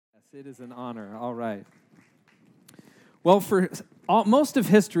It is an honor. All right. Well, for most of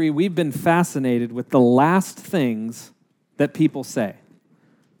history, we've been fascinated with the last things that people say,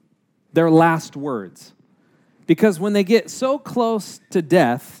 their last words. Because when they get so close to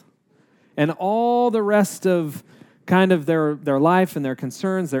death and all the rest of kind of their life and their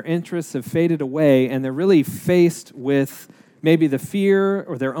concerns, their interests have faded away, and they're really faced with maybe the fear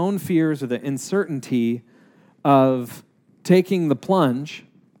or their own fears or the uncertainty of taking the plunge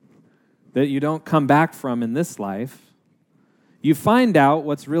that you don't come back from in this life, you find out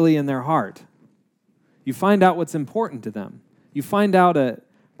what's really in their heart. You find out what's important to them. You find out a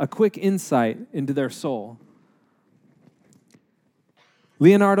quick insight into their soul.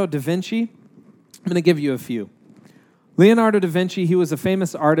 Leonardo da Vinci, I'm going to give you a few. Leonardo da Vinci, he was a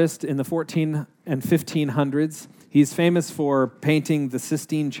famous artist in the 14 and 1500s. He's famous for painting the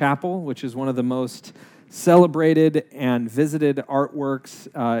Sistine Chapel, which is one of the most celebrated and visited artworks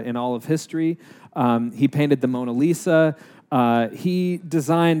in all of history. He painted the Mona Lisa. He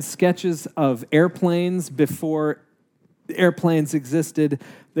designed sketches of airplanes before airplanes existed.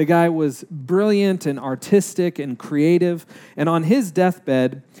 The guy was brilliant and artistic and creative. And on his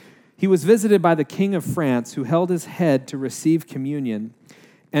deathbed, he was visited by the King of France, who held his head to receive communion.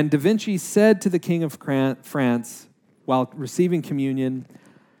 And Da Vinci said to the King of France, while receiving communion,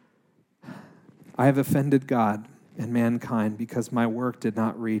 "I have offended God and mankind because my work did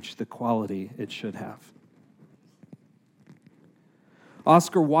not reach the quality it should have."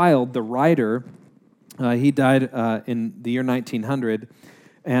 Oscar Wilde, the writer, he died in the year 1900,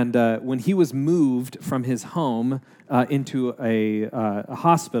 and when he was moved from his home into a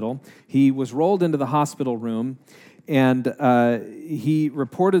hospital, he was rolled into the hospital room, and he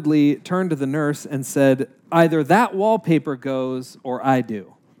reportedly turned to the nurse and said, "Either that wallpaper goes or I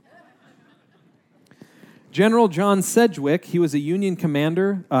do." General John Sedgwick, he was a Union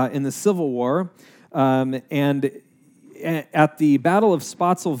commander in the Civil War, and at the Battle of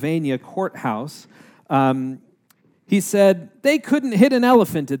Spotsylvania Courthouse, he said, "They couldn't hit an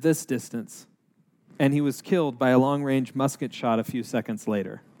elephant at this distance." And he was killed by a long-range musket shot a few seconds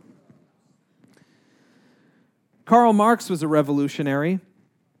later. Karl Marx was a revolutionary,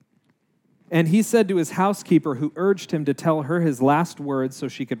 and he said to his housekeeper, who urged him to tell her his last words so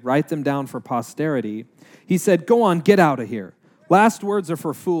she could write them down for posterity, he said, "Go on, get out of here. Last words are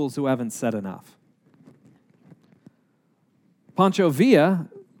for fools who haven't said enough." Pancho Villa,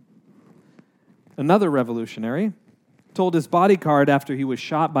 another revolutionary, told his bodyguard after he was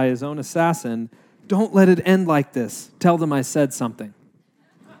shot by his own assassin, "Don't let it end like this. Tell them I said something."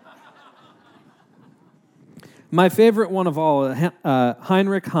 My favorite one of all,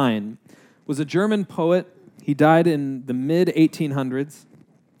 Heinrich Heine, was a German poet. He died in the mid-1800s.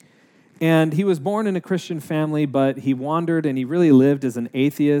 And he was born in a Christian family, but he wandered and he really lived as an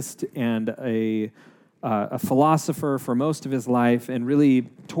atheist and a philosopher for most of his life, and really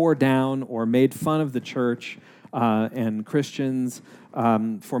tore down or made fun of the church and Christians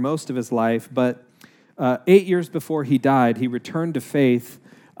for most of his life. But 8 years before he died, he returned to faith,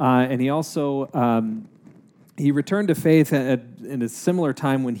 and he also he returned to faith in a similar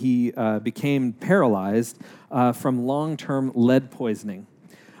time when he became paralyzed from long-term lead poisoning.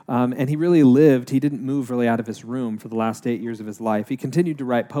 And he really lived. He didn't move really out of his room for the last 8 years of his life. He continued to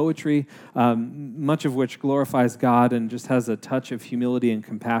write poetry, much of which glorifies God and just has a touch of humility and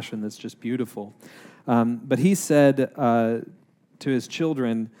compassion that's just beautiful. But he said to his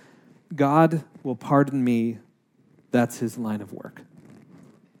children, "God will pardon me." That's his line of work.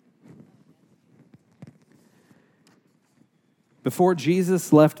 Before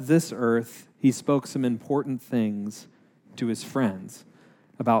Jesus left this earth, he spoke some important things to his friends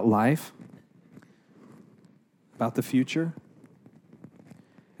about life, about the future,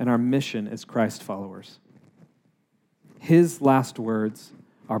 and our mission as Christ followers. His last words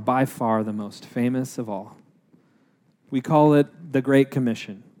are by far the most famous of all. We call it the Great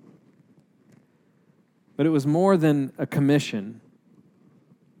Commission. But it was more than a commission.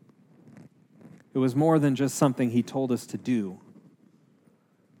 It was more than just something he told us to do.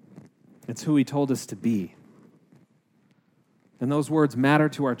 It's who he told us to be. And those words matter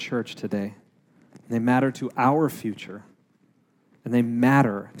to our church today. They matter to our future. And they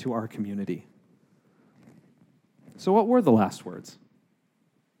matter to our community. So what were the last words?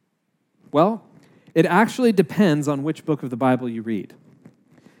 Well, it actually depends on which book of the Bible you read.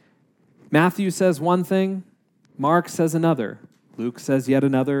 Matthew says one thing, Mark says another, Luke says yet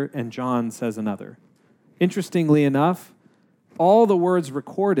another, and John says another. Interestingly enough, all the words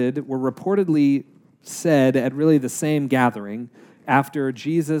recorded were reportedly said at really the same gathering after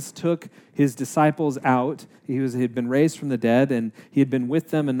Jesus took his disciples out. He had been raised from the dead, and he had been with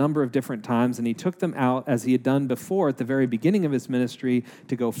them a number of different times, and he took them out, as he had done before at the very beginning of his ministry,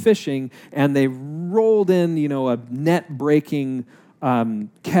 to go fishing, and they rolled in, a net-breaking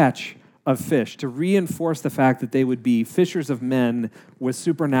catch of fish to reinforce the fact that they would be fishers of men with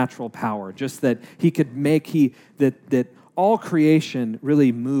supernatural power, just that he could make, that all creation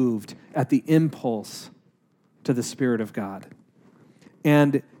really moved at the impulse to the Spirit of God.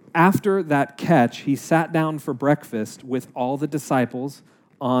 And after that catch, he sat down for breakfast with all the disciples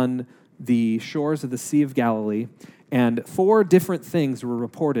on the shores of the Sea of Galilee, and 4 different things were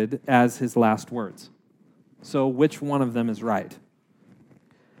reported as his last words. So which one of them is right?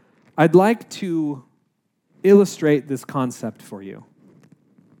 I'd like to illustrate this concept for you.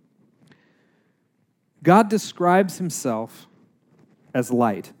 God describes himself as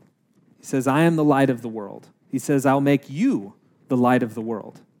light. He says, I am the light of the world. He says, I'll make you the light of the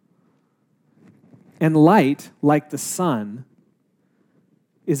world. And light, like the sun,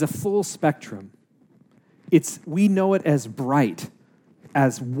 is a full spectrum. We know it as bright,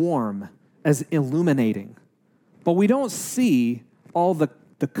 as warm, as illuminating. But we don't see all the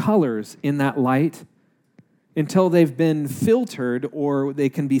colors in that light until they've been filtered or they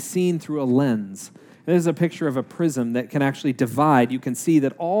can be seen through a lens. There's a picture of a prism that can actually divide. You can see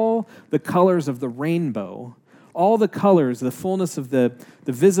that all the colors of the rainbow, all the colors, the fullness of the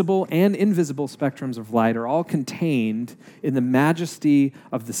visible and invisible spectrums of light are all contained in the majesty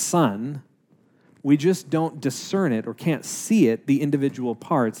of the sun. We just don't discern it or can't see it, the individual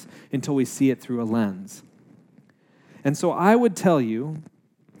parts, until we see it through a lens. And so I would tell you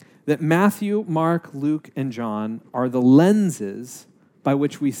that Matthew, Mark, Luke, and John are the lenses by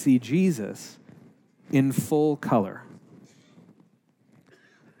which we see Jesus in full color.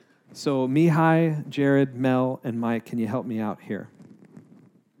 So Mihai, Jared, Mel, and Mike, can you help me out here?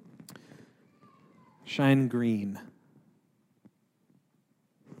 Shine green.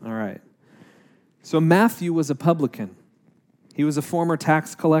 All right. So Matthew was a publican. He was a former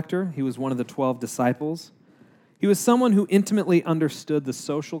tax collector. He was one of the 12 disciples. He was someone who intimately understood the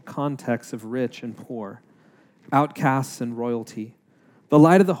social context of rich and poor, outcasts and royalty. The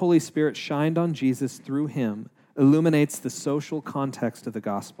light of the Holy Spirit shined on Jesus through him, illuminates the social context of the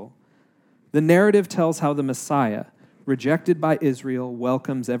gospel. The narrative tells how the Messiah, rejected by Israel,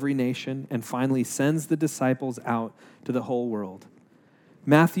 welcomes every nation and finally sends the disciples out to the whole world.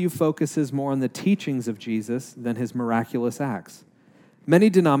 Matthew focuses more on the teachings of Jesus than his miraculous acts.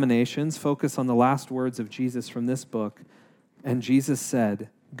 Many denominations focus on the last words of Jesus from this book, and Jesus said,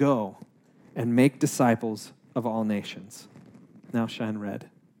 "Go and make disciples of all nations." Now shine red.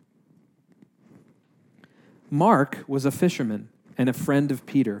 Mark was a fisherman and a friend of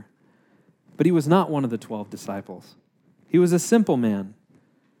Peter, but he was not one of the 12 disciples. He was a simple man,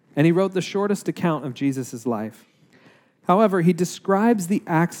 and he wrote the shortest account of Jesus' life. However, he describes the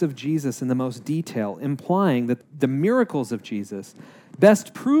acts of Jesus in the most detail, implying that the miracles of Jesus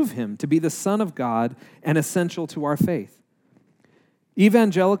best prove him to be the Son of God and essential to our faith.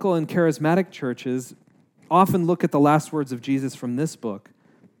 Evangelical and charismatic churches often look at the last words of Jesus from this book,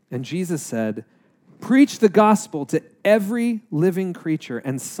 and Jesus said, "Preach the gospel to every living creature,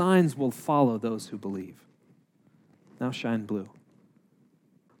 and signs will follow those who believe." Now shine blue.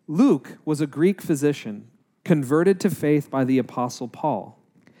 Luke was a Greek physician converted to faith by the Apostle Paul.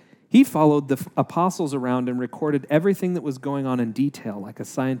 He followed the apostles around and recorded everything that was going on in detail, like a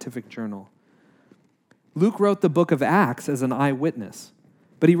scientific journal. Luke wrote the book of Acts as an eyewitness,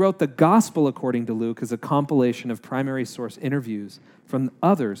 but he wrote the gospel according to Luke as a compilation of primary source interviews from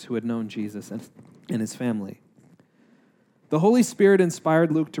others who had known Jesus and his family. The Holy Spirit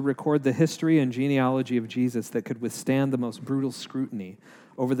inspired Luke to record the history and genealogy of Jesus that could withstand the most brutal scrutiny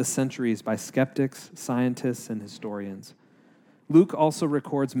over the centuries by skeptics, scientists, and historians. Luke also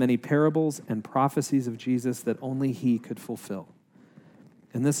records many parables and prophecies of Jesus that only he could fulfill.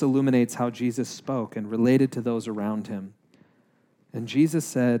 And this illuminates how Jesus spoke and related to those around him. And Jesus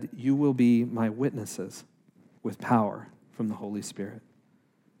said, "You will be my witnesses with power from the Holy Spirit."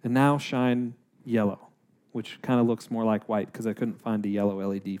 And now shine yellow, which kind of looks more like white because I couldn't find a yellow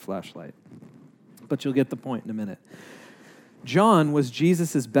LED flashlight. But you'll get the point in a minute. John was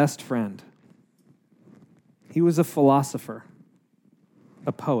Jesus' best friend. He was a philosopher,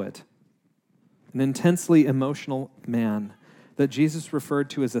 a poet, an intensely emotional man that Jesus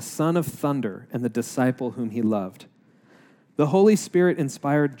referred to as a son of thunder and the disciple whom he loved. The Holy Spirit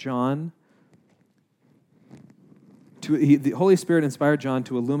inspired John to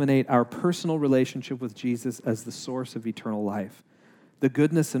illuminate our personal relationship with Jesus as the source of eternal life, the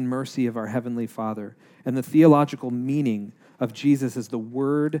goodness and mercy of our Heavenly Father, and the theological meaning of Jesus as the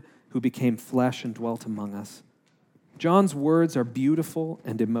Word who became flesh and dwelt among us. John's words are beautiful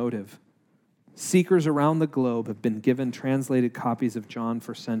and emotive. Seekers around the globe have been given translated copies of John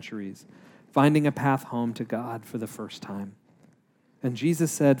for centuries, finding a path home to God for the first time. And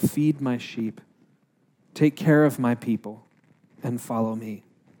Jesus said, "Feed my sheep, take care of my people, and follow me."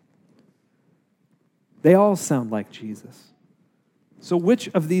 They all sound like Jesus. So which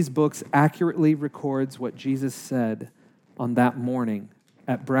of these books accurately records what Jesus said on that morning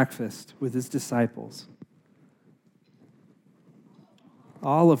at breakfast with his disciples?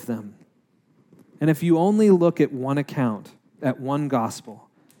 All of them. And if you only look at one account, at one gospel,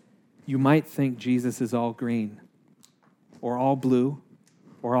 you might think Jesus is all green, or all blue,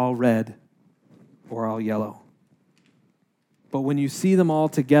 or all red, or all yellow. But when you see them all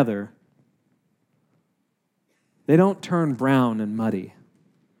together, they don't turn brown and muddy.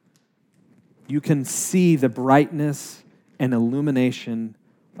 You can see the brightness and illumination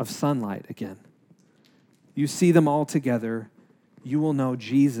of sunlight again. You see them all together, you will know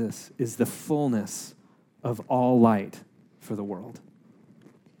Jesus is the fullness of all light for the world.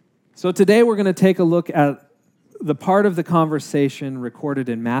 So today we're going to take a look at the part of the conversation recorded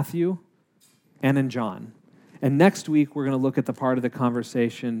in Matthew and in John. And next week we're going to look at the part of the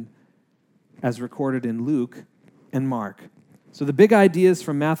conversation as recorded in Luke and Mark. So the big ideas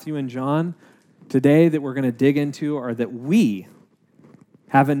from Matthew and John today that we're going to dig into are that we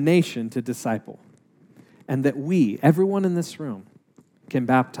have a nation to disciple, and that we, everyone in this room, can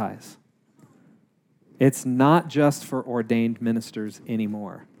baptize. It's not just for ordained ministers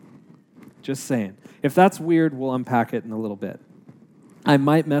anymore. Just saying. If that's weird, we'll unpack it in a little bit. I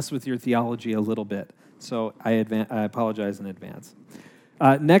might mess with your theology a little bit, so I apologize in advance.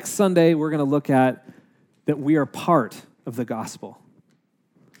 Next Sunday, we're going to look at that we are part of the gospel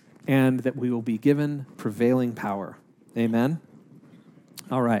and that we will be given prevailing power. Amen?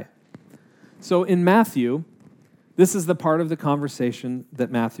 All right. So in Matthew, this is the part of the conversation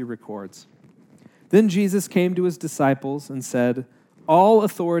that Matthew records. Then Jesus came to his disciples and said, "All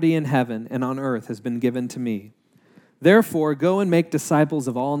authority in heaven and on earth has been given to me. Therefore, go and make disciples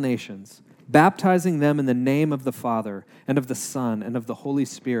of all nations, baptizing them in the name of the Father and of the Son and of the Holy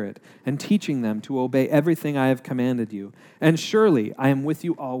Spirit, and teaching them to obey everything I have commanded you. And surely I am with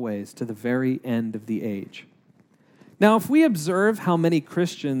you always to the very end of the age." Now, if we observe how many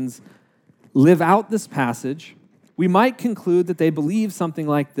Christians live out this passage, we might conclude that they believe something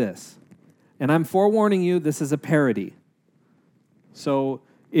like this. And I'm forewarning you, this is a parody. So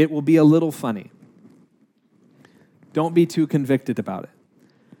it will be a little funny. Don't be too convicted about it.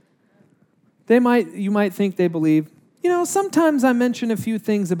 You might think they believe, sometimes I mention a few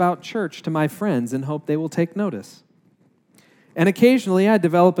things about church to my friends and hope they will take notice. And occasionally I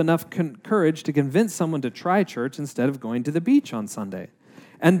develop enough courage to convince someone to try church instead of going to the beach on Sunday.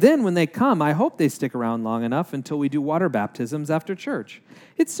 And then when they come, I hope they stick around long enough until we do water baptisms after church.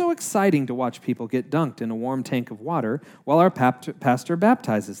 It's so exciting to watch people get dunked in a warm tank of water while our pastor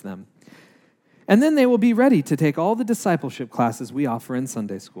baptizes them. And then they will be ready to take all the discipleship classes we offer in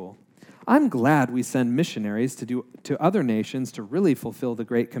Sunday school. I'm glad we send missionaries to other nations to really fulfill the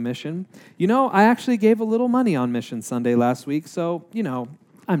Great Commission. I actually gave a little money on Mission Sunday last week, so,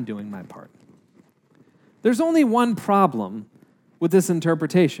 I'm doing my part. There's only one problem with this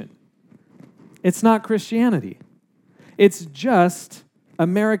interpretation. It's not Christianity. It's just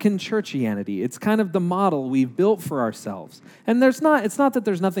American churchianity. It's kind of the model we've built for ourselves. And it's not that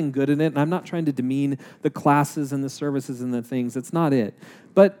there's nothing good in it, and I'm not trying to demean the classes and the services and the things. It's not it.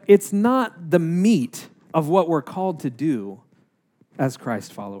 But it's not the meat of what we're called to do as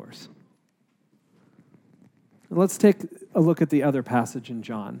Christ followers. Let's take a look at the other passage in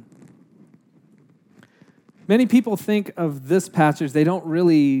John. Many people think of this passage, they don't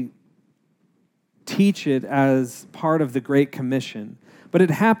really teach it as part of the Great Commission, but it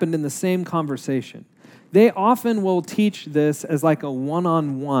happened in the same conversation. They often will teach this as like a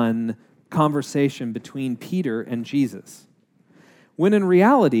one-on-one conversation between Peter and Jesus. When in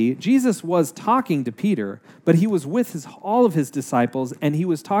reality, Jesus was talking to Peter, but he was with all of his disciples, and he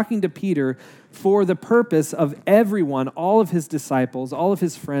was talking to Peter for the purpose of everyone, all of his disciples, all of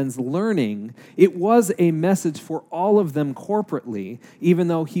his friends learning. It was a message for all of them corporately, even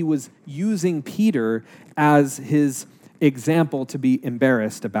though he was using Peter as his example to be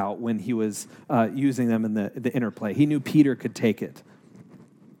embarrassed about when he was using them in the interplay. He knew Peter could take it.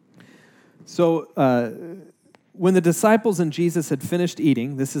 So, when the disciples and Jesus had finished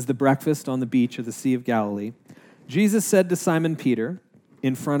eating, this is the breakfast on the beach of the Sea of Galilee, Jesus said to Simon Peter,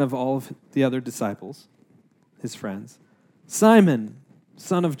 in front of all of the other disciples, his friends, "Simon,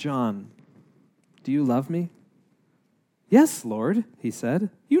 son of John, do you love me?" "Yes, Lord," he said.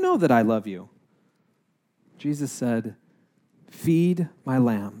 "You know that I love you." Jesus said, "Feed my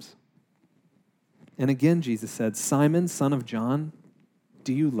lambs." And again Jesus said, "Simon, son of John,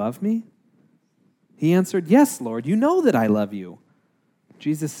 do you love me?" He answered, "Yes, Lord, you know that I love you."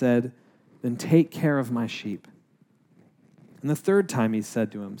 Jesus said, "Then take care of my sheep." And the third time he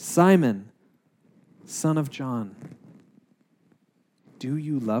said to him, "Simon, son of John, do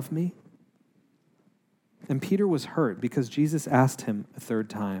you love me?" And Peter was hurt because Jesus asked him a third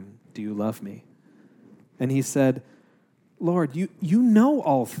time, "Do you love me?" And he said, "Lord, you know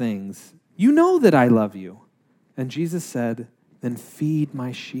all things. You know that I love you." And Jesus said, "Then feed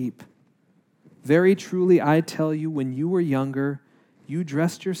my sheep. Very truly, I tell you, when you were younger, you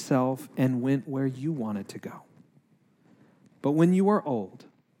dressed yourself and went where you wanted to go. But when you are old,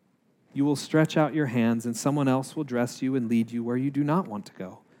 you will stretch out your hands, and someone else will dress you and lead you where you do not want to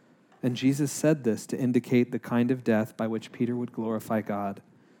go." And Jesus said this to indicate the kind of death by which Peter would glorify God.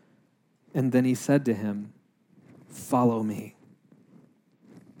 And then he said to him, "Follow me."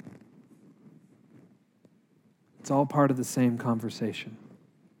 It's all part of the same conversation.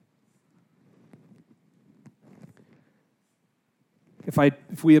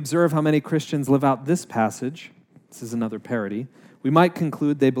 If we observe how many Christians live out this passage, this is another parody, we might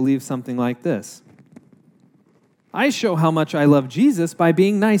conclude they believe something like this: I show how much I love Jesus by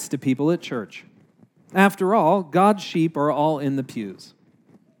being nice to people at church. After all, God's sheep are all in the pews.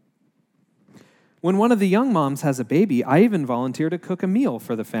 When one of the young moms has a baby, I even volunteer to cook a meal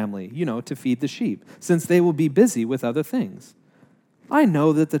for the family, to feed the sheep, since they will be busy with other things. I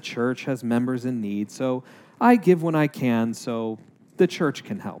know that the church has members in need, so I give when I can so the church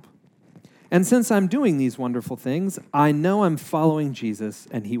can help. And since I'm doing these wonderful things, I know I'm following Jesus,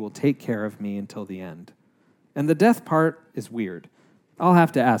 and he will take care of me until the end. And the death part is weird. I'll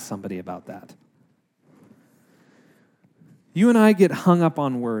have to ask somebody about that. You and I get hung up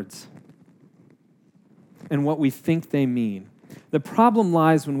on words and what we think they mean. The problem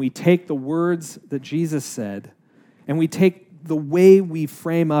lies when we take the words that Jesus said and we take the way we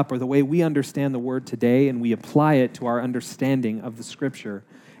frame up or the way we understand the word today and we apply it to our understanding of the scripture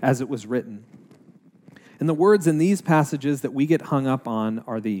as it was written. And the words in these passages that we get hung up on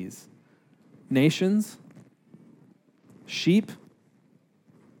are these: nations, sheep,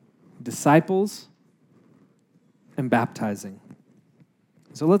 disciples, and baptizing.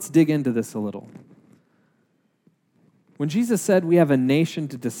 So let's dig into this a little. When Jesus said we have a nation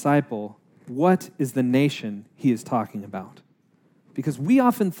to disciple, what is the nation he is talking about? Because we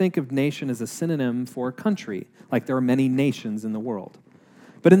often think of nation as a synonym for country, like there are many nations in the world.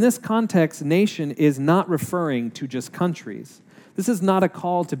 But in this context, nation is not referring to just countries. This is not a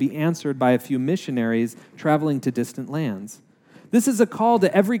call to be answered by a few missionaries traveling to distant lands. This is a call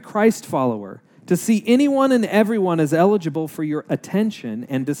to every Christ follower to see anyone and everyone as eligible for your attention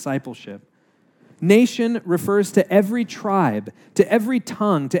and discipleship. Nation refers to every tribe, to every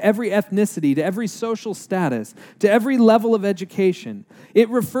tongue, to every ethnicity, to every social status, to every level of education. It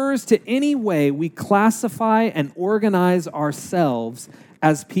refers to any way we classify and organize ourselves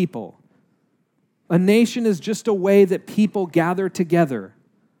as people. A nation is just a way that people gather together.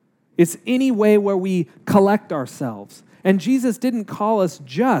 It's any way where we collect ourselves. And Jesus didn't call us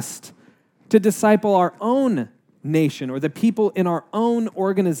just to disciple our own nation or the people in our own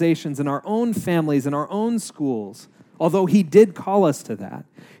organizations, in our own families, in our own schools, although he did call us to that.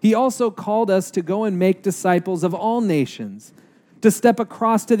 He also called us to go and make disciples of all nations, to step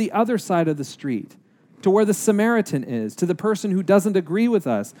across to the other side of the street, to where the Samaritan is, to the person who doesn't agree with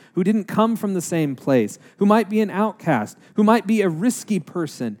us, who didn't come from the same place, who might be an outcast, who might be a risky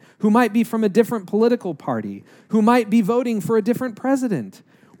person, who might be from a different political party, who might be voting for a different president.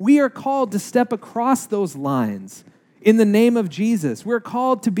 We are called to step across those lines in the name of Jesus. We're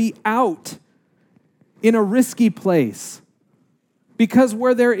called to be out in a risky place, because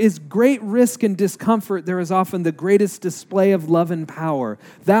where there is great risk and discomfort, there is often the greatest display of love and power.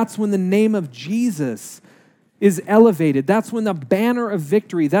 That's when the name of Jesus is elevated. That's when the banner of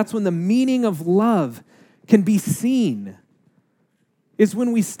victory, that's when the meaning of love can be seen, is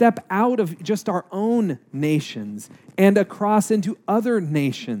when we step out of just our own nations and across into other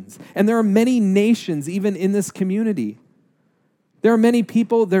nations. And there are many nations even in this community. There are many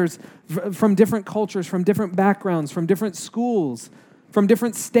people, there's from different cultures, from different backgrounds, from different schools, from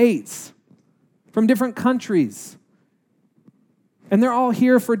different states, from different countries. And they're all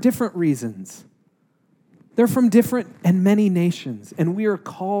here for different reasons. They're from different and many nations, and we are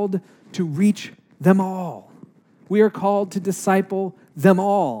called to reach them all. We are called to disciple them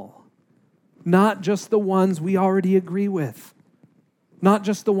all, not just the ones we already agree with, not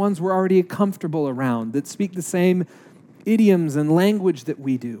just the ones we're already comfortable around, that speak the same idioms and language that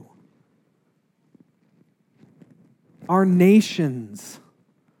we do. Our nations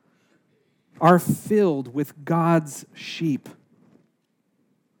are filled with God's sheep.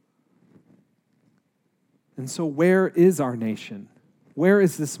 And so where is our nation? Where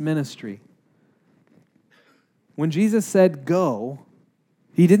is this ministry? When Jesus said go,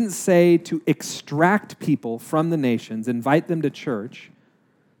 he didn't say to extract people from the nations, invite them to church,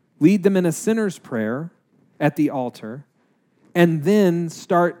 lead them in a sinner's prayer at the altar, and then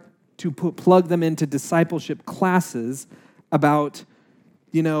start to plug them into discipleship classes about,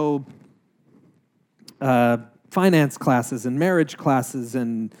 finance classes and marriage classes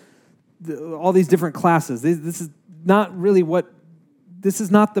and all these different classes. This is not really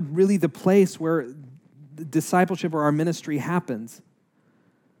the place where discipleship or our ministry happens.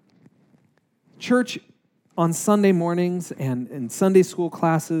 Church on Sunday mornings and Sunday school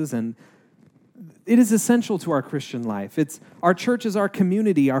classes, and it is essential to our Christian life. Our church is our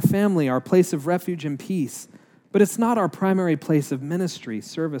community, our family, our place of refuge and peace, but it's not our primary place of ministry,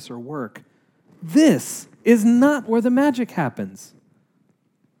 service, or work. This is not where the magic happens.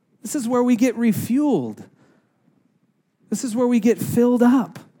 This is where we get refueled. This is where we get filled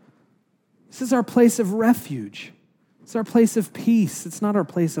up. This is our place of refuge. It's our place of peace. It's not our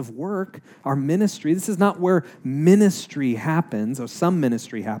place of work, our ministry. This is not where ministry happens, or some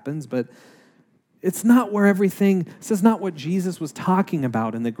ministry happens, but it's not where this is not what Jesus was talking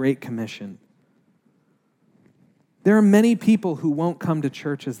about in the Great Commission. There are many people who won't come to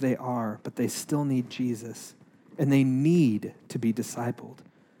church as they are, but they still need Jesus, and they need to be discipled.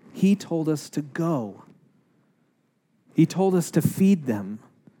 He told us to go. He told us to feed them,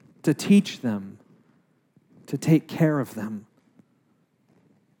 to teach them, to take care of them.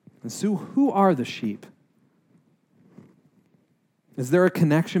 And so who are the sheep? Is there a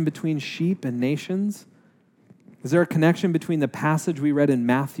connection between sheep and nations? Is there a connection between the passage we read in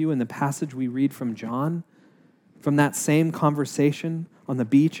Matthew and the passage we read from John? From that same conversation on the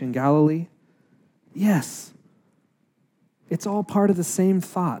beach in Galilee? Yes. It's all part of the same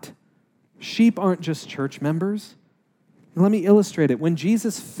thought. Sheep aren't just church members. And let me illustrate it. When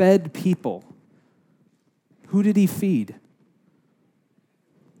Jesus fed people, who did he feed?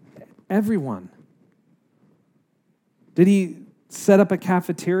 Everyone. Did he set up a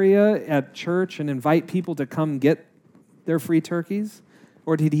cafeteria at church and invite people to come get their free turkeys?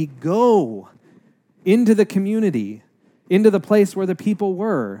 Or did he go into the community, into the place where the people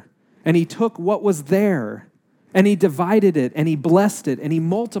were, and he took what was there, and he divided it, and he blessed it, and he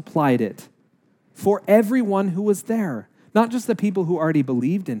multiplied it for everyone who was there? Not just the people who already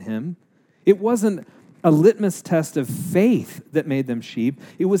believed in him. It wasn't a litmus test of faith that made them sheep.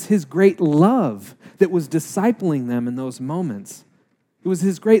 It was his great love that was discipling them in those moments. It was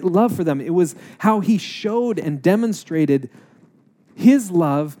his great love for them. It was how he showed and demonstrated his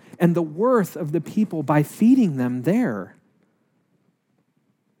love and the worth of the people by feeding them there.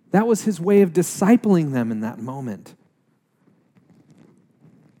 That was his way of discipling them in that moment.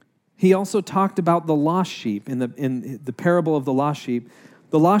 He also talked about the lost sheep in the parable of the lost sheep.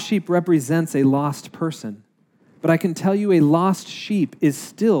 The lost sheep represents a lost person. But I can tell you a lost sheep is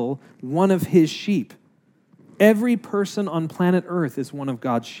still one of his sheep. Every person on planet Earth is one of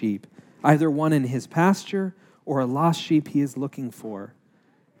God's sheep, either one in his pasture or a lost sheep he is looking for.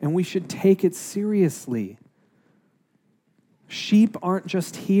 And we should take it seriously. Sheep aren't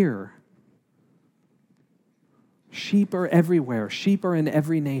just here. Sheep are everywhere. Sheep are in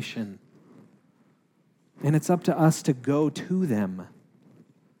every nation. And it's up to us to go to them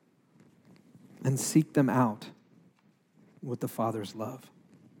and seek them out with the Father's love.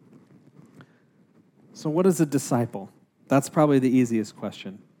 So what is a disciple? That's probably the easiest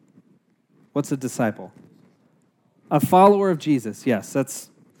question. What's a disciple? A follower of Jesus. Yes, that's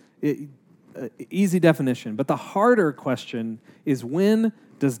easy definition. But the harder question is, when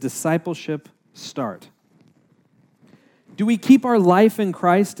does discipleship start? Do we keep our life in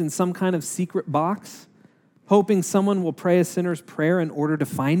Christ in some kind of secret box, hoping someone will pray a sinner's prayer in order to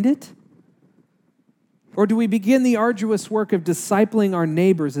find it? Or do we begin the arduous work of discipling our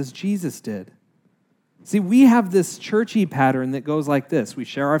neighbors as Jesus did? See, we have this churchy pattern that goes like this. We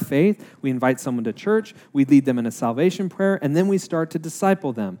share our faith, we invite someone to church, we lead them in a salvation prayer, and then we start to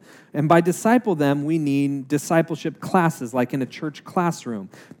disciple them. And by disciple them, we mean discipleship classes, like in a church classroom,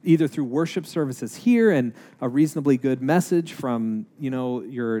 either through worship services here and a reasonably good message from,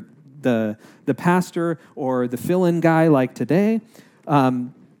 the pastor or the fill-in guy like today.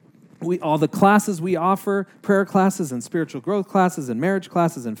 all the classes we offer, prayer classes and spiritual growth classes and marriage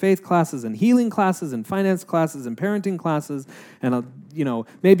classes and faith classes and healing classes and finance classes and parenting classes and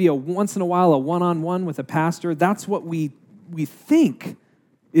maybe once in a while a one-on-one with a pastor, that's what we think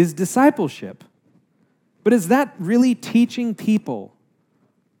is discipleship. But is that really teaching people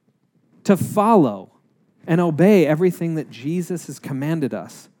to follow and obey everything that Jesus has commanded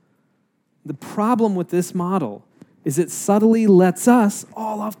us? The problem with this model is it subtly lets us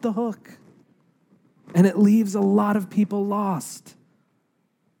all off the hook. And it leaves a lot of people lost.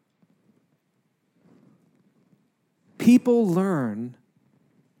 People learn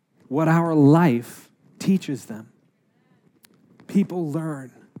what our life teaches them. People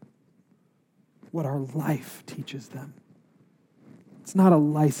learn what our life teaches them. It's not a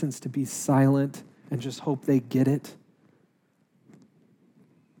license to be silent and just hope they get it.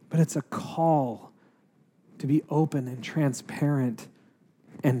 But it's a call to be open and transparent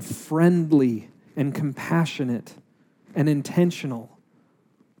and friendly and compassionate and intentional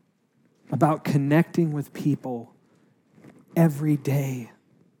about connecting with people every day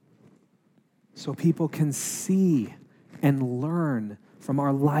so people can see and learn from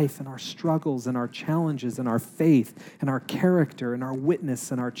our life and our struggles and our challenges and our faith and our character and our witness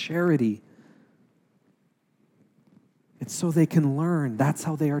and our charity. It's so they can learn. That's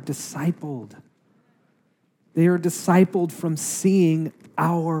how they are discipled. They are discipled from seeing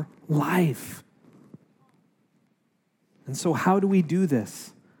our life. And so how do we do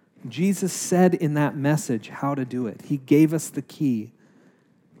this? Jesus said in that message how to do it. He gave us the key.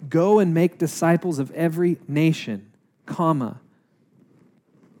 Go and make disciples of every nation,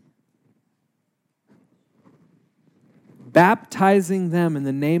 baptizing them in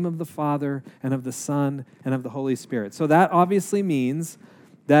the name of the Father and of the Son and of the Holy Spirit. So that obviously means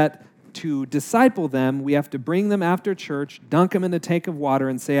that to disciple them, we have to bring them after church, dunk them in a tank of water,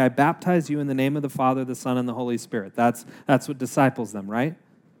 and say, I baptize you in the name of the Father, the Son, and the Holy Spirit. That's what disciples them, right?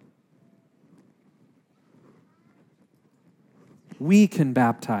 We can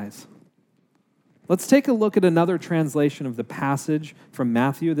baptize. Let's take a look at another translation of the passage from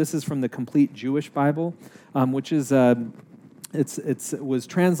Matthew. This is from the Complete Jewish Bible, which is it was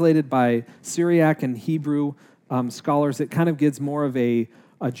translated by Syriac and Hebrew scholars. It kind of gives more of a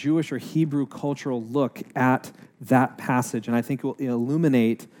Jewish or Hebrew cultural look at that passage, and I think it will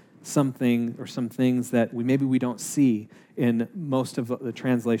illuminate something or some things that maybe we don't see in most of the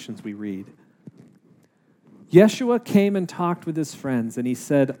translations we read. Yeshua came and talked with his friends, and he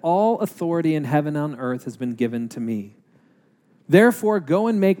said, all authority in heaven and on earth has been given to me. Therefore, go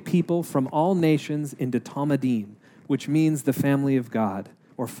and make people from all nations into Talmudim, which means the family of God,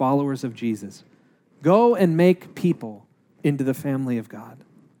 or followers of Jesus. Go and make people into the family of God,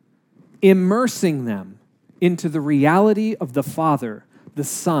 immersing them into the reality of the Father, the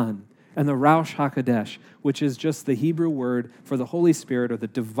Son, and the Ruach HaKodesh, which is just the Hebrew word for the Holy Spirit or the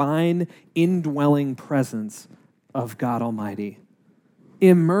divine indwelling presence of God Almighty.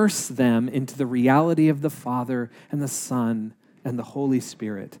 Immerse them into the reality of the Father and the Son and the Holy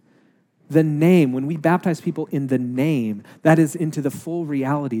Spirit. The name, when we baptize people in the name, that is into the full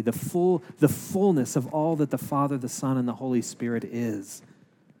reality, the fullness of all that the Father, the Son, and the Holy Spirit is.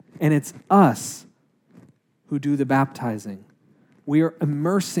 And it's us who do the baptizing. We are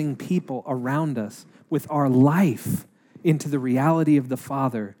immersing people around us with our life into the reality of the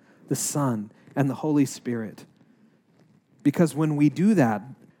Father, the Son, and the Holy Spirit. Because when we do that,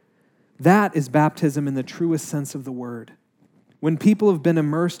 that is baptism in the truest sense of the word. When people have been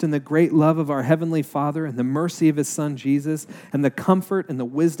immersed in the great love of our Heavenly Father and the mercy of His Son Jesus and the comfort and the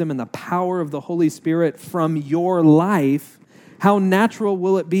wisdom and the power of the Holy Spirit from your life, how natural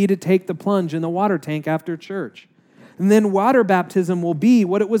will it be to take the plunge in the water tank after church? And then water baptism will be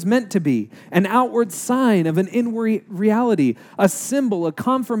what it was meant to be, an outward sign of an inward reality, a symbol, a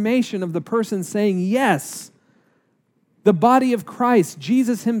confirmation of the person saying, yes, the body of Christ,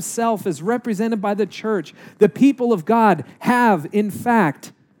 Jesus himself is represented by the church. The people of God have, in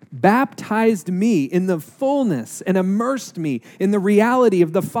fact, baptized me in the fullness and immersed me in the reality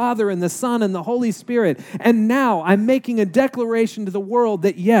of the Father and the Son and the Holy Spirit. And now I'm making a declaration to the world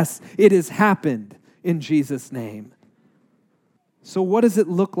that, yes, it has happened in Jesus' name. So what does it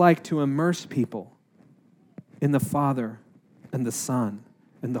look like to immerse people in the Father and the Son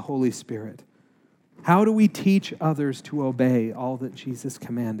and the Holy Spirit? How do we teach others to obey all that Jesus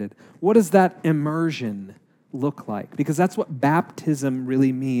commanded? What does that immersion look like? Because that's what baptism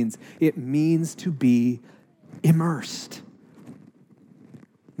really means. It means to be immersed,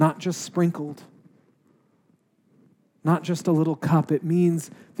 not just sprinkled, not just a little cup. It means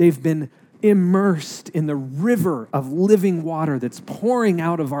they've been immersed in the river of living water that's pouring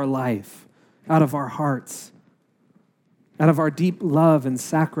out of our life, out of our hearts, out of our deep love and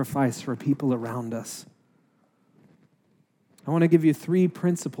sacrifice for people around us. I want to give you 3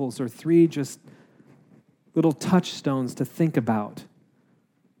 principles or 3 just little touchstones to think about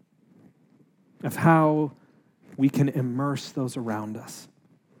of how we can immerse those around us,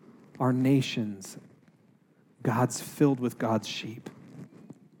 our nations, God's filled with God's sheep.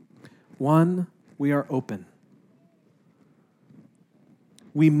 1, we are open.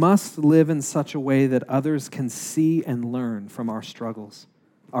 We must live in such a way that others can see and learn from our struggles,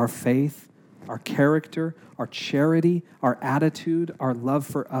 our faith, our character, our charity, our attitude, our love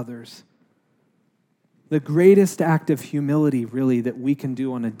for others. The greatest act of humility, really, that we can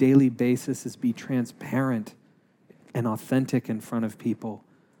do on a daily basis is be transparent and authentic in front of people.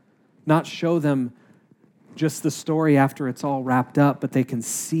 Not show them just the story after it's all wrapped up, but they can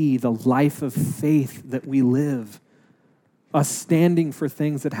see the life of faith that we live. Us standing for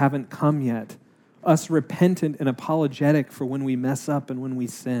things that haven't come yet. Us repentant and apologetic for when we mess up and when we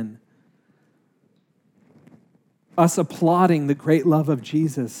sin. Us applauding the great love of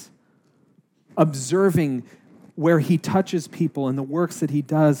Jesus. Observing where he touches people and the works that he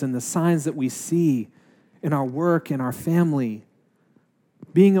does and the signs that we see in our work, in our family.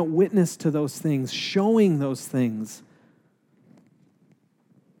 Being a witness to those things, showing those things.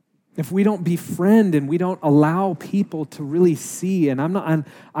 If we don't befriend and we don't allow people to really see, and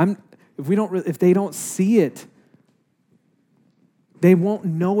if they don't see it, they won't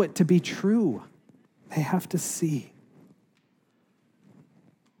know it to be true. They have to see.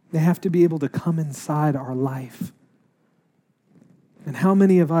 They have to be able to come inside our life. And how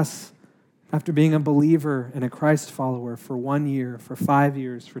many of us, after being a believer and a Christ follower for 1 year, for 5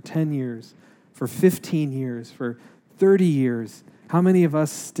 years, for 10 years, for 15 years, for 30 years, how many of us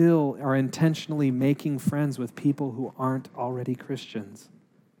still are intentionally making friends with people who aren't already Christians?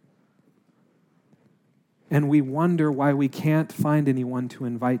 And we wonder why we can't find anyone to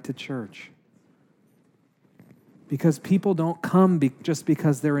invite to church. Because people don't come just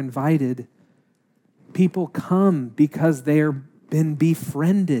because they're invited. People come because they've been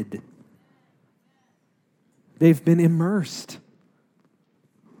befriended. They've been immersed.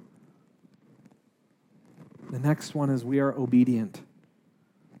 The next one is we are obedient.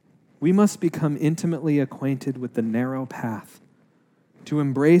 We must become intimately acquainted with the narrow path to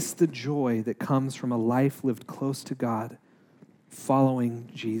embrace the joy that comes from a life lived close to God, following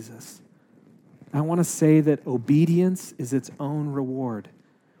Jesus. I want to say that obedience is its own reward.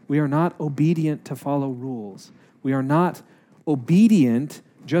 We are not obedient to follow rules. We are not obedient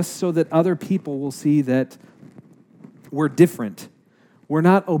just so that other people will see that we're different. We're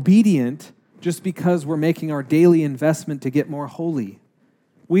not obedient just because we're making our daily investment to get more holy.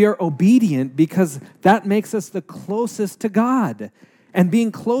 We are obedient because that makes us the closest to God. And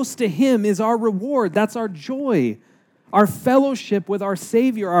being close to Him is our reward. That's our joy. Our fellowship with our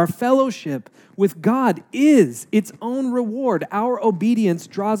Savior, our fellowship with God is its own reward. Our obedience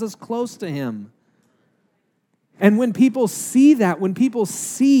draws us close to Him. And when people see that, when people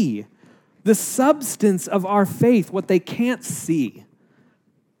see the substance of our faith, what they can't see,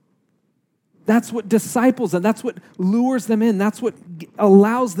 that's what disciples them. That's what lures them in. That's what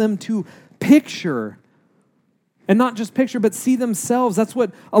allows them to picture. And not just picture, but see themselves. That's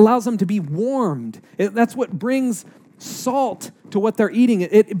what allows them to be warmed. That's what brings salt to what they're eating.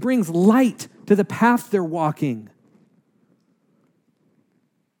 It brings light to the path they're walking.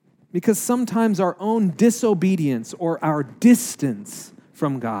 Because sometimes our own disobedience or our distance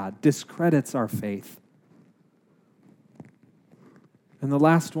from God discredits our faith. And the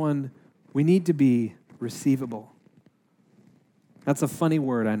last one, we need to be receivable. That's a funny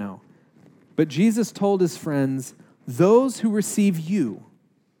word, I know. But Jesus told his friends, those who receive you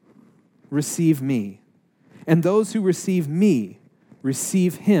receive me. And those who receive me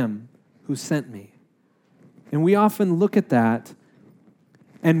receive him who sent me. And we often look at that,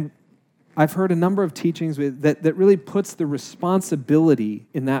 and I've heard a number of teachings that really puts the responsibility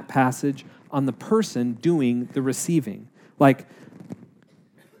in that passage on the person doing the receiving. Like,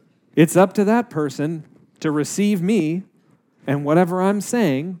 it's up to that person to receive me and whatever I'm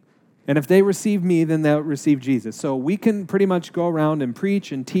saying, and if they receive me, then they'll receive Jesus. So we can pretty much go around and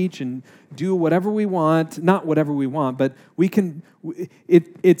preach and teach and do whatever we want, not whatever we want, but we can.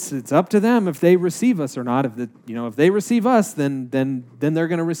 It's up to them if they receive us or not. If they receive us, then they're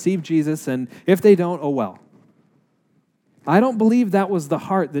going to receive Jesus, and if they don't, oh well. I don't believe that was the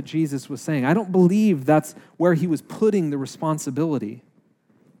heart that Jesus was saying. I don't believe that's where he was putting the responsibility.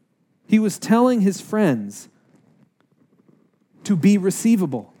 He was telling his friends to be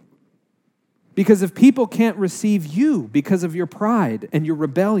receivable. Because if people can't receive you because of your pride and your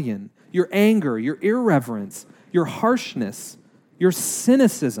rebellion, your anger, your irreverence, your harshness, your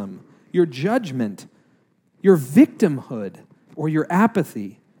cynicism, your judgment, your victimhood, or your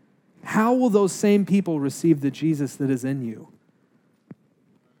apathy, how will those same people receive the Jesus that is in you?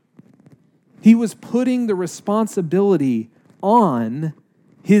 He was putting the responsibility on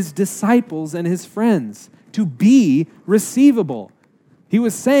his disciples and his friends to be receivable. He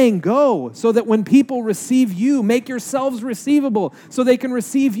was saying, go, so that when people receive you, make yourselves receivable, so they can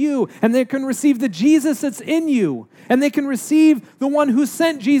receive you, and they can receive the Jesus that's in you, and they can receive the one who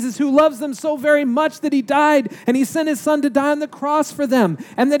sent Jesus, who loves them so very much that he died, and he sent his son to die on the cross for them,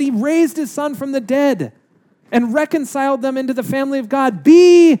 and that he raised his son from the dead and reconciled them into the family of God.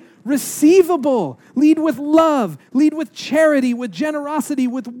 Be receivable. Lead with love. Lead with charity, with generosity,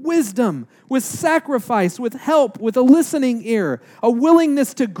 with wisdom, with sacrifice, with help, with a listening ear, a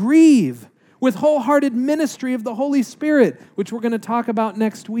willingness to grieve, with wholehearted ministry of the Holy Spirit, which we're going to talk about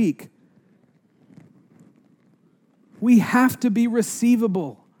next week. We have to be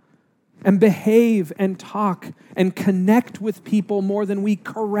receivable and behave and talk and connect with people more than we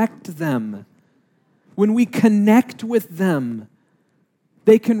correct them. When we connect with them,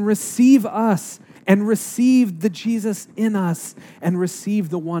 they can receive us and receive the Jesus in us and receive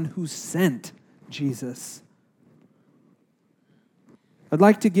the one who sent Jesus. I'd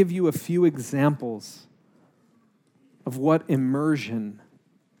like to give you a few examples of what immersion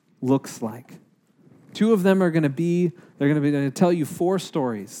looks like. Two of them are going to tell you 4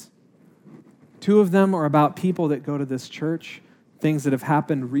 stories. 2 of them are about people that go to this church, things that have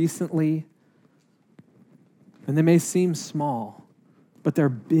happened recently. And they may seem small, but they're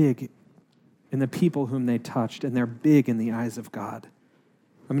big in the people whom they touched, and they're big in the eyes of God.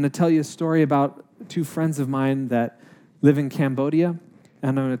 I'm going to tell you a story about 2 friends of mine that live in Cambodia, and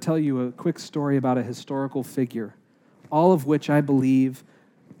I'm going to tell you a quick story about a historical figure, all of which I believe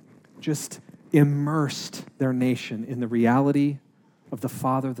just immersed their nation in the reality of the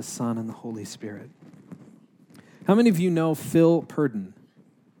Father, the Son, and the Holy Spirit. How many of you know Phil Purdon?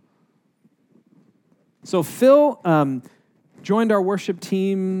 So Phil joined our worship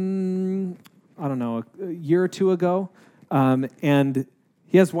team, I don't know, a year or 2 ago, and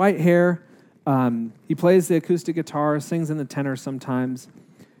he has white hair. He plays the acoustic guitar, sings in the tenor sometimes.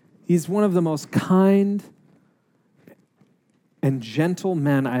 He's one of the most kind and gentle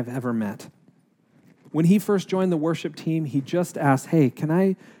men I've ever met. When he first joined the worship team, he just asked, hey, can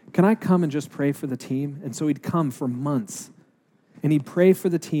I come and just pray for the team? And so he'd come for months. And he'd pray for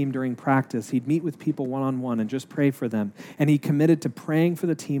the team during practice. He'd meet with people one-on-one and just pray for them. And he committed to praying for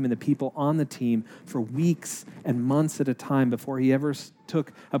the team and the people on the team for weeks and months at a time before he ever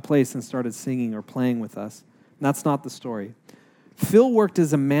took a place and started singing or playing with us. And that's not the story. Phil worked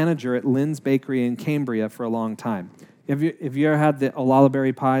as a manager at Lynn's Bakery in Cambria for a long time. Have you ever had the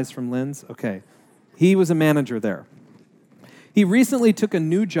Olalaberry pies from Lynn's? Okay. He was a manager there. He recently took a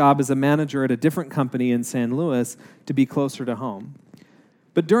new job as a manager at a different company in San Luis to be closer to home.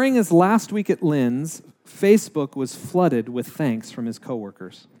 But during his last week at Lynn's, Facebook was flooded with thanks from his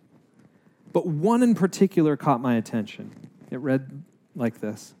coworkers. But one in particular caught my attention. It read like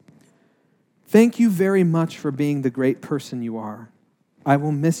this: "Thank you very much for being the great person you are. I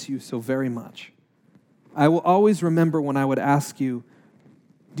will miss you so very much. I will always remember when I would ask you,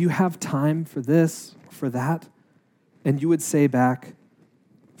 do you have time for this, for that? And you would say back,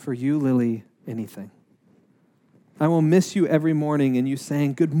 for you, Lily, anything. I will miss you every morning and you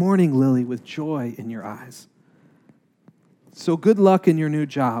saying, good morning, Lily, with joy in your eyes. So good luck in your new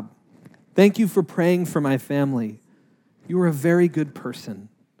job. Thank you for praying for my family. You are a very good person.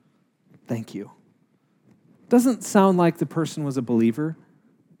 Thank you." Doesn't sound like the person was a believer.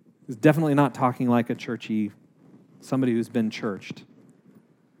 He's definitely not talking like a churchy, somebody who's been churched.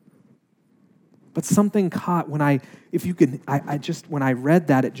 But something caught when I read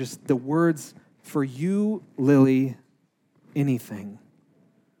that, the words, for you, Lily, anything.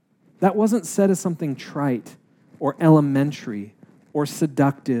 That wasn't said as something trite or elementary or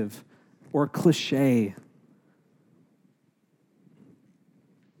seductive or cliche.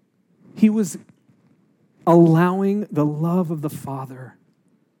 He was allowing the love of the Father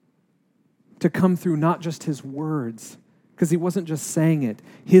to come through not just his words, because he wasn't just saying it,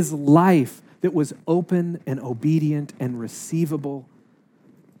 his life that was open and obedient and receivable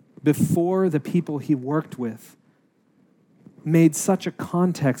before the people he worked with made such a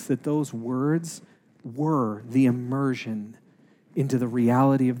context that those words were the immersion into the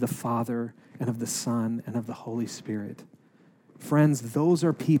reality of the Father and of the Son and of the Holy Spirit. Friends, those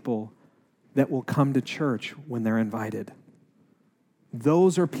are people that will come to church when they're invited.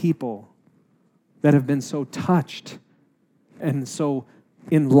 Those are people that have been so touched and so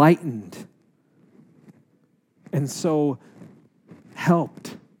enlightened and so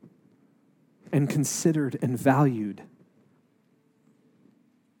helped and considered and valued,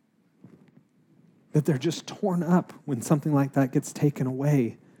 that they're just torn up when something like that gets taken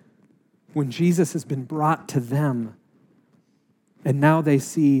away, when Jesus has been brought to them. And now they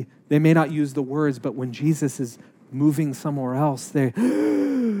see, they may not use the words, but when Jesus is moving somewhere else, they're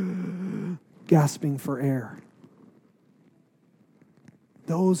gasping for air.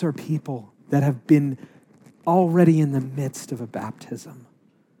 Those are people that have been already in the midst of a baptism.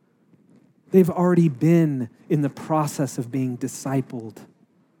 They've already been in the process of being discipled.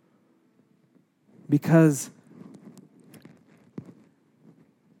 Because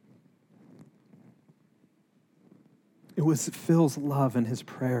it was Phil's love and his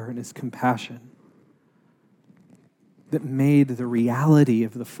prayer and his compassion that made the reality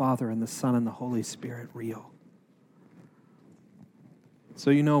of the Father and the Son and the Holy Spirit real.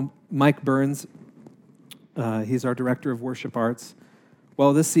 So you know Mike Burns, he's our director of worship arts.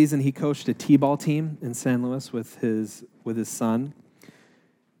 Well, this season he coached a t-ball team in San Luis with his son.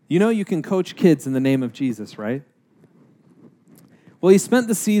 You know you can coach kids in the name of Jesus, right? Well, he spent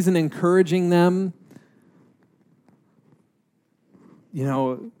the season encouraging them. You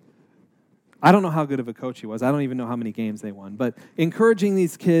know, I don't know how good of a coach he was. I don't even know how many games they won. But encouraging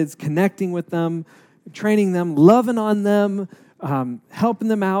these kids, connecting with them, training them, loving on them, helping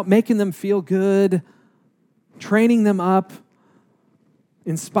them out, making them feel good, training them up,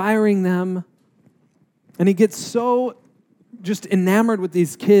 inspiring them. And he gets so just enamored with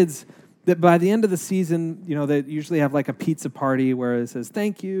these kids that by the end of the season, you know, they usually have like a pizza party where it says,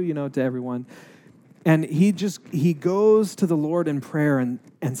 thank you, you know, to everyone. And he goes to the Lord in prayer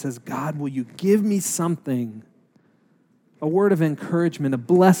and says, God, will you give me something, a word of encouragement, a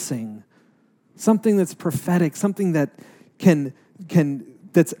blessing, something that's prophetic, something that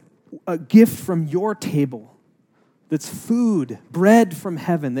that's a gift from your table, that's food, bread from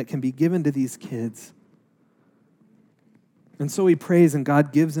heaven that can be given to these kids. And so he prays, and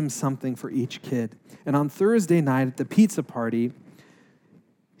God gives him something for each kid. And on Thursday night at the pizza party,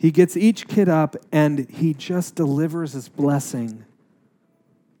 he gets each kid up, and he just delivers his blessing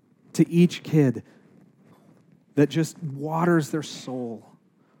to each kid that just waters their soul,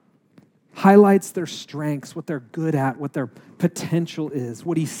 highlights their strengths, what they're good at, what their potential is,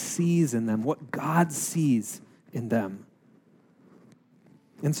 what he sees in them, what God sees in them.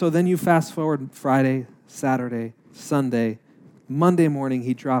 And so then you fast forward Friday, Saturday, Sunday, Monday morning,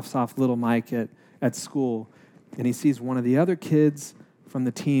 he drops off little Mike at school, and he sees one of the other kids from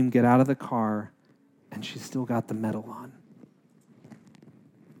the team get out of the car, and she's still got the medal on.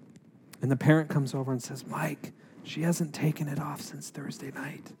 And the parent comes over and says, Mike, she hasn't taken it off since Thursday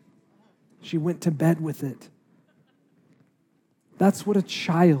night. She went to bed with it. That's what a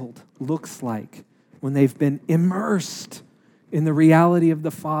child looks like when they've been immersed in the reality of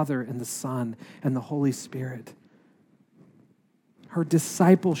the Father and the Son and the Holy Spirit. Her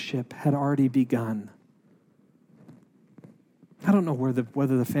discipleship had already begun. I don't know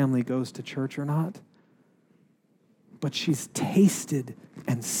whether the family goes to church or not, but she's tasted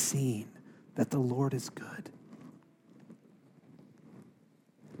and seen that the Lord is good.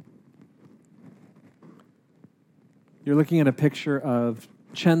 You're looking at a picture of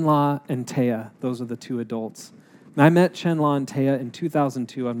Chenla and Taya. Those are the two adults. And I met Chenla and Taya in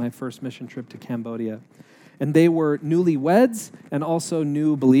 2002 on my first mission trip to Cambodia. And they were newlyweds and also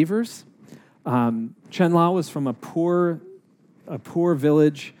new believers. Chenla was from a poor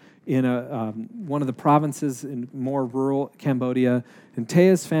village in one of the provinces in more rural Cambodia, and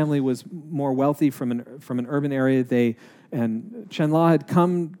Taya's family was more wealthy from an urban area. Chenla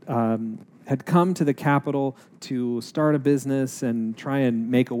had come to the capital to start a business and try and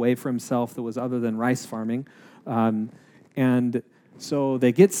make a way for himself that was other than rice farming. And so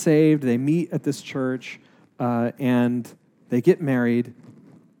they get saved. They meet at this church, and they get married.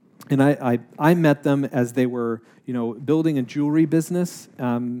 And I met them as they were, building a jewelry business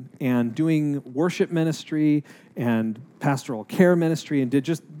and doing worship ministry and pastoral care ministry, and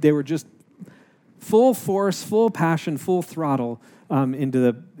they were just full force, full passion, full throttle into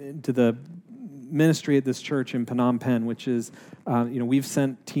the ministry at this church in Phnom Penh, which is, we've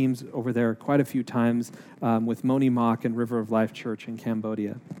sent teams over there quite a few times with Moni Mock and River of Life Church in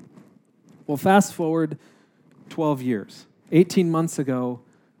Cambodia. Well, fast forward 12 years. 18 months ago,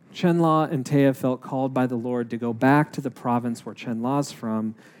 Chenla and Taya felt called by the Lord to go back to the province where Chenla's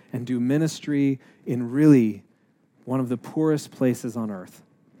from and do ministry in really one of the poorest places on earth.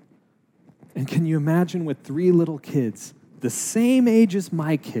 And can you imagine with 3 little kids, the same age as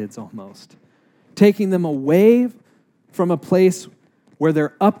my kids almost, taking them away from a place where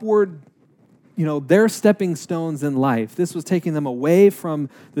they're upward, they're stepping stones in life. This was taking them away from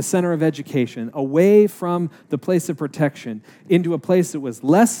the center of education, away from the place of protection, into a place that was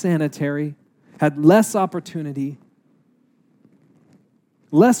less sanitary, had less opportunity,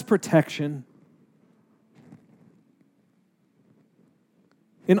 less protection.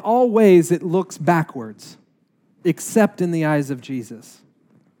 In all ways, it looks backwards, except in the eyes of Jesus.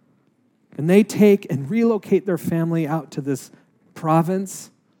 And they take and relocate their family out to this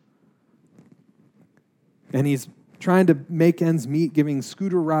province. And he's trying to make ends meet, giving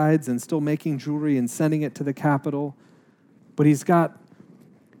scooter rides and still making jewelry and sending it to the capital. But he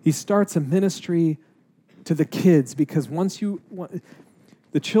starts a ministry to the kids, because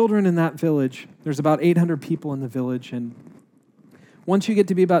the children in that village, there's about 800 people in the village, and once you get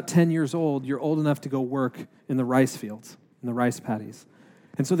to be about 10 years old, you're old enough to go work in the rice fields, in the rice paddies.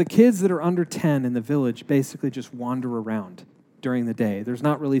 And so the kids that are under 10 in the village basically just wander around during the day. There's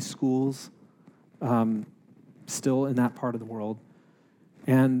not really schools still in that part of the world.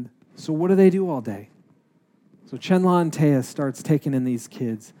 And so what do they do all day? So Chenla and Taya starts taking in these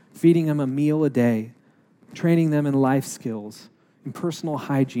kids, feeding them a meal a day, training them in life skills, in personal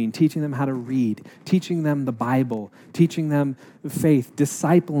hygiene, teaching them how to read, teaching them the Bible, teaching them faith,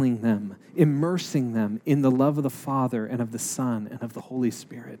 discipling them, immersing them in the love of the Father and of the Son and of the Holy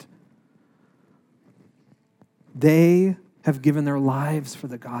Spirit. They have given their lives for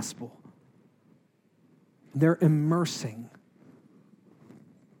the gospel. They're immersing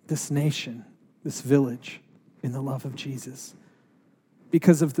this nation, this village, in the love of Jesus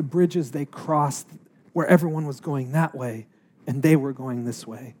because of the bridges they crossed where everyone was going that way and they were going this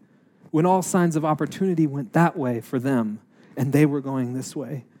way. When all signs of opportunity went that way for them and they were going this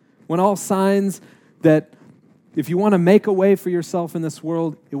way. When all signs that if you want to make a way for yourself in this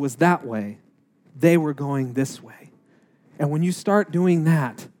world, it was that way, they were going this way. And when you start doing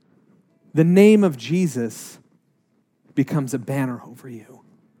that, the name of Jesus becomes a banner over you.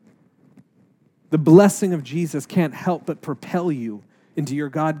 The blessing of Jesus can't help but propel you into your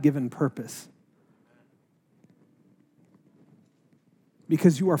God-given purpose.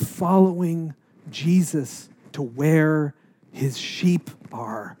 Because you are following Jesus to where his sheep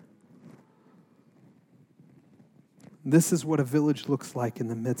are. This is what a village looks like in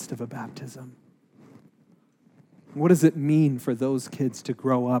the midst of a baptism. What does it mean for those kids to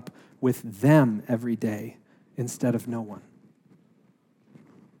grow up with them every day instead of no one?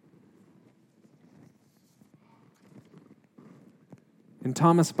 And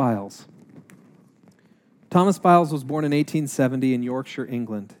Thomas Biles. Thomas Biles was born in 1870 in Yorkshire,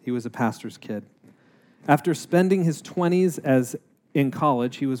 England. He was a pastor's kid. After spending his 20s in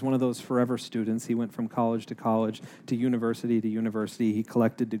college, he was one of those forever students. He went from college to university to university. He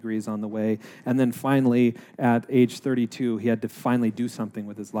collected degrees on the way. And then finally, at age 32, he had to finally do something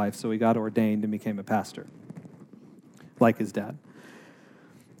with his life. So he got ordained and became a pastor, like his dad.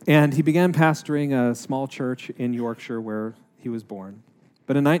 And he began pastoring a small church in Yorkshire where he was born.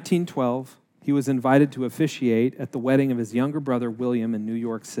 But in 1912, he was invited to officiate at the wedding of his younger brother, William, in New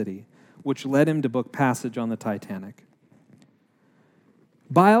York City, which led him to book passage on the Titanic.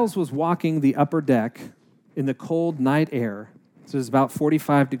 Biles was walking the upper deck in the cold night air. So it was about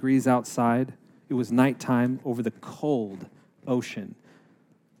 45 degrees outside. It was nighttime over the cold ocean.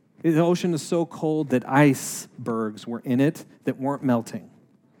 The ocean is so cold that icebergs were in it that weren't melting.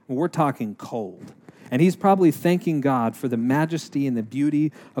 We're talking cold. And he's probably thanking God for the majesty and the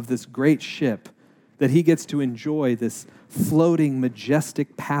beauty of this great ship, that he gets to enjoy this floating,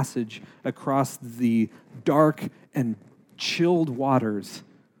 majestic passage across the dark and chilled waters.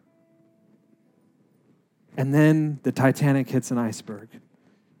 And then the Titanic hits an iceberg.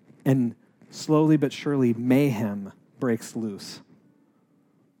 And slowly but surely, mayhem breaks loose.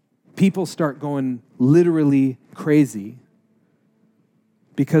 People start going literally crazy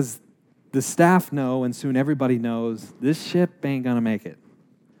because the staff know, and soon everybody knows, this ship ain't gonna make it.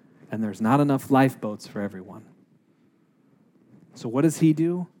 And there's not enough lifeboats for everyone. So what does he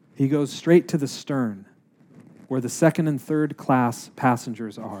do? He goes straight to the stern, where the second and third class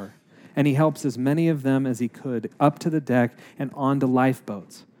passengers are. And he helps as many of them as he could up to the deck and onto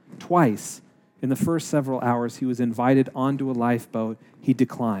lifeboats. Twice in the first several hours, he was invited onto a lifeboat. He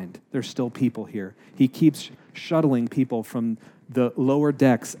declined. There's still people here. He keeps shuttling people from the lower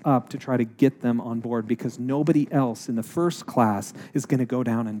decks up to try to get them on board because nobody else in the first class is going to go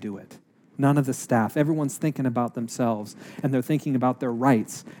down and do it. None of the staff. Everyone's thinking about themselves, and they're thinking about their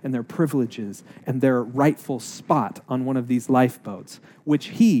rights and their privileges and their rightful spot on one of these lifeboats, which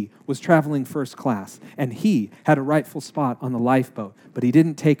he was traveling first class, and he had a rightful spot on the lifeboat, but he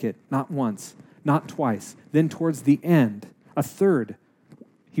didn't take it, not once, not twice. Then towards the end,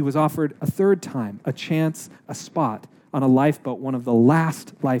 he was offered a third time, a chance, a spot on a lifeboat, one of the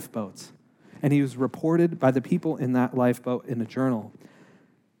last lifeboats. And he was reported by the people in that lifeboat in a journal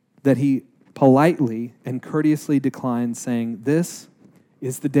that he politely and courteously declined, saying, "This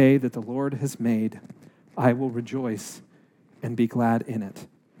is the day that the Lord has made. I will rejoice and be glad in it."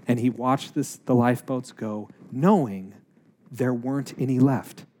 And he watched the lifeboats go, knowing there weren't any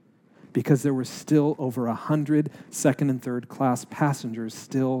left, because there were still over 100 second and third class passengers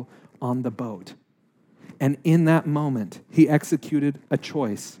still on the boat. And in that moment, he executed a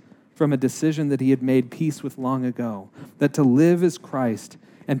choice from a decision that he had made peace with long ago, that to live is Christ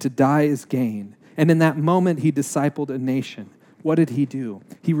and to die is gain. And in that moment, he discipled a nation. What did he do?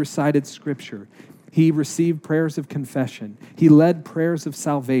 He recited scripture. He received prayers of confession. He led prayers of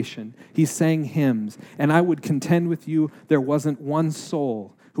salvation. He sang hymns. And I would contend with you, there wasn't one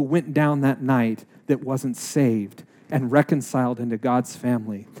soul who went down that night that wasn't saved and reconciled into God's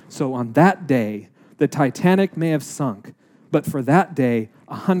family. So on that day, the Titanic may have sunk, but for that day,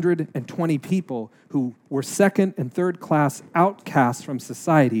 120 people who were second and third class outcasts from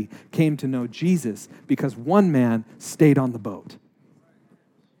society came to know Jesus because one man stayed on the boat.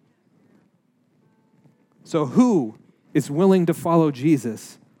 So who is willing to follow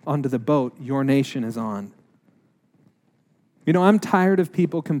Jesus onto the boat your nation is on? You know, I'm tired of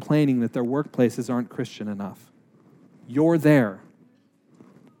people complaining that their workplaces aren't Christian enough. You're there.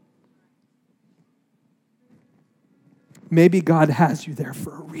 Maybe God has you there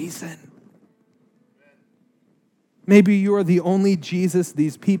for a reason. Maybe you're the only Jesus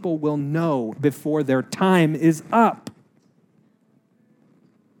these people will know before their time is up.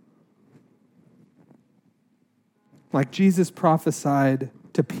 Like Jesus prophesied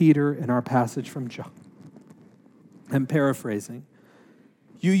to Peter in our passage from John. I'm paraphrasing.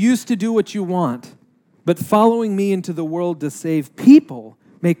 You used to do what you want, but following me into the world to save people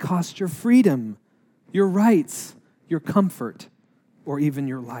may cost your freedom, your rights, your comfort, or even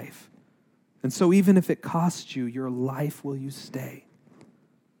your life. And so even if it costs you your life, will you stay?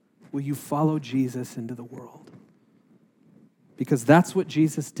 Will you follow Jesus into the world? Because that's what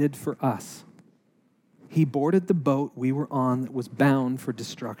Jesus did for us. He boarded the boat we were on that was bound for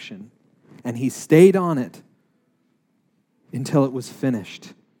destruction, and he stayed on it until it was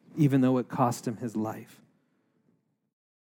finished, even though it cost him his life.